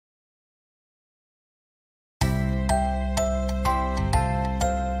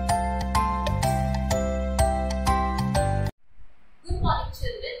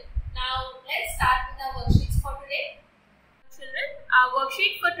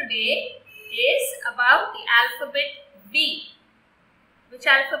worksheet for today is about the alphabet B. Which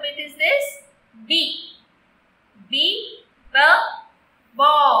alphabet is this? B. B,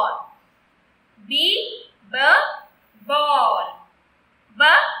 ball. B, ball.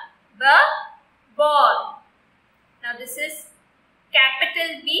 Ball. Now this is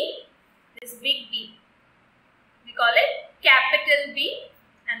capital B, this big B. We call it capital B,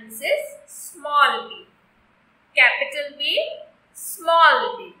 and this is small b. Capital B,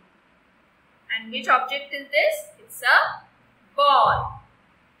 small b. And which object is this? It's a ball.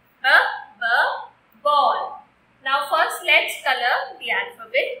 Ball. Now first let's color the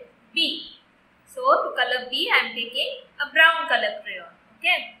alphabet B. So to color B, I am taking a brown color crayon.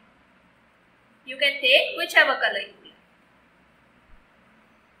 Okay. You can take whichever color you like.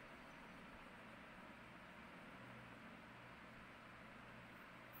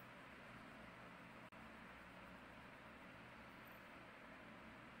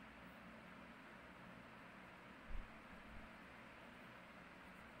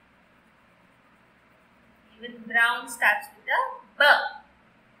 Even brown starts with a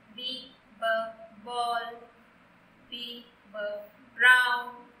B. B, ball. B,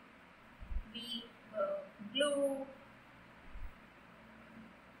 brown. B, blue.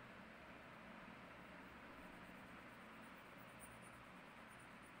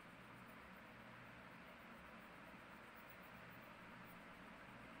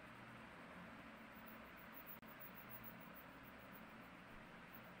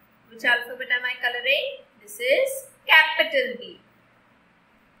 Which alphabet am I coloring? This is capital B.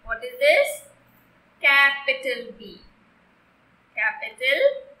 What is this? Capital B. Capital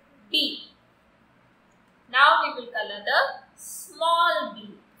B. Now we will color the small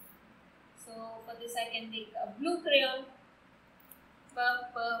b. So for this I can take a blue crayon.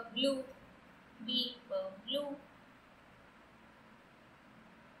 Blue. B, blue.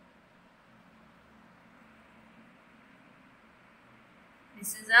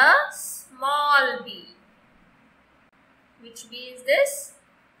 This is a small b. Which b is this?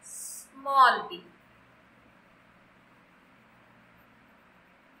 Small b.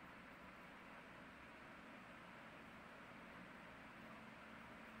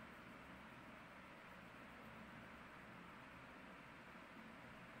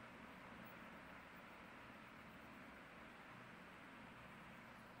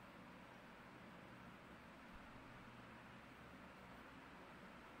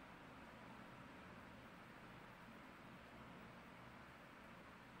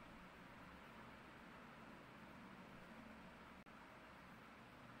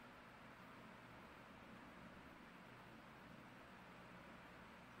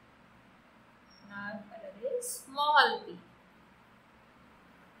 Now color is small b.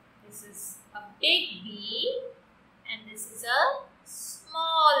 This is a big B and this is a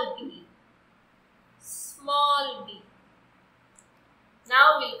small b. Small b.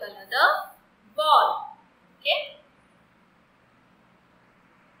 Now we'll color the ball. Okay.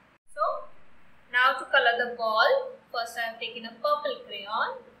 So now to color the ball, first I have taken a purple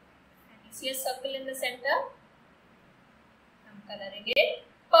crayon and you see a circle in the center. I am coloring it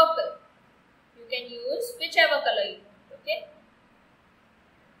purple. You can use whichever color you want, okay?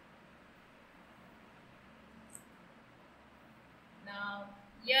 Now,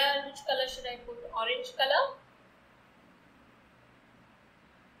 here which color should I put? Orange color?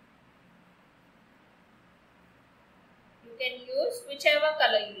 You can use whichever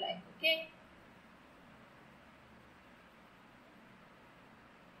color you like, okay?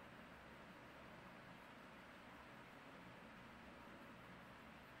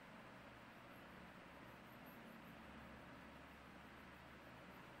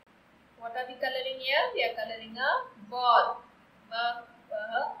 What are we coloring here? We are coloring a ball. Ball.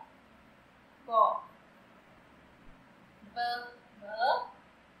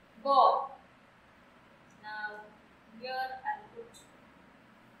 Ball. Now here I'll put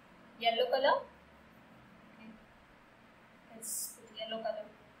yellow color. Okay. Let's put yellow color.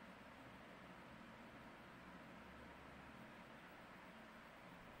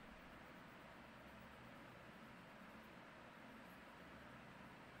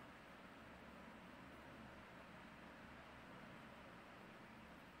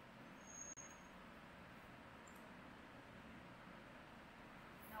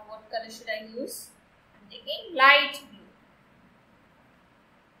 What color should I use? I'm taking light blue.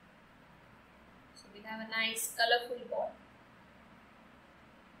 So we have a nice colorful ball.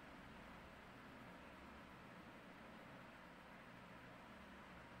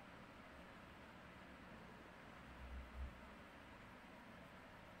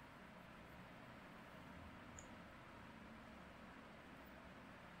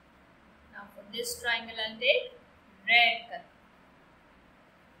 for this triangle I'll take red color.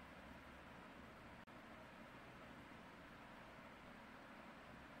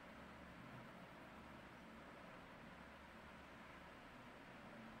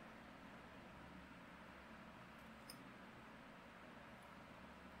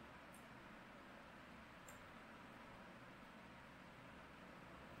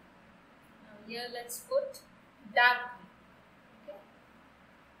 Here let's put dark green. Okay.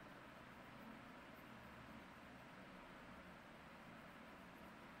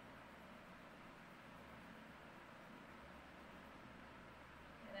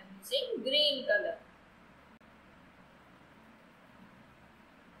 And I'm using green color.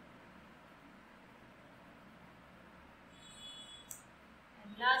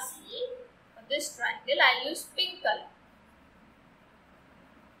 And lastly, for this triangle I'll use pink color.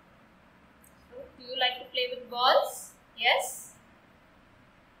 Do you like to play with balls? Yes?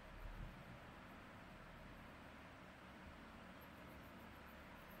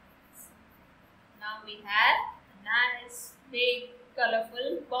 Now we have a nice big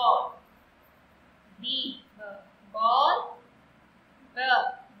colorful ball. B, ball,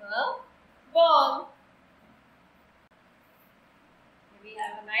 ball. Here we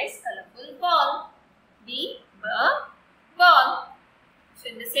have a nice colorful ball. B, ball. So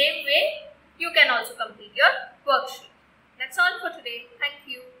in the same way, you can also complete your worksheet. That's all for today. Thank you.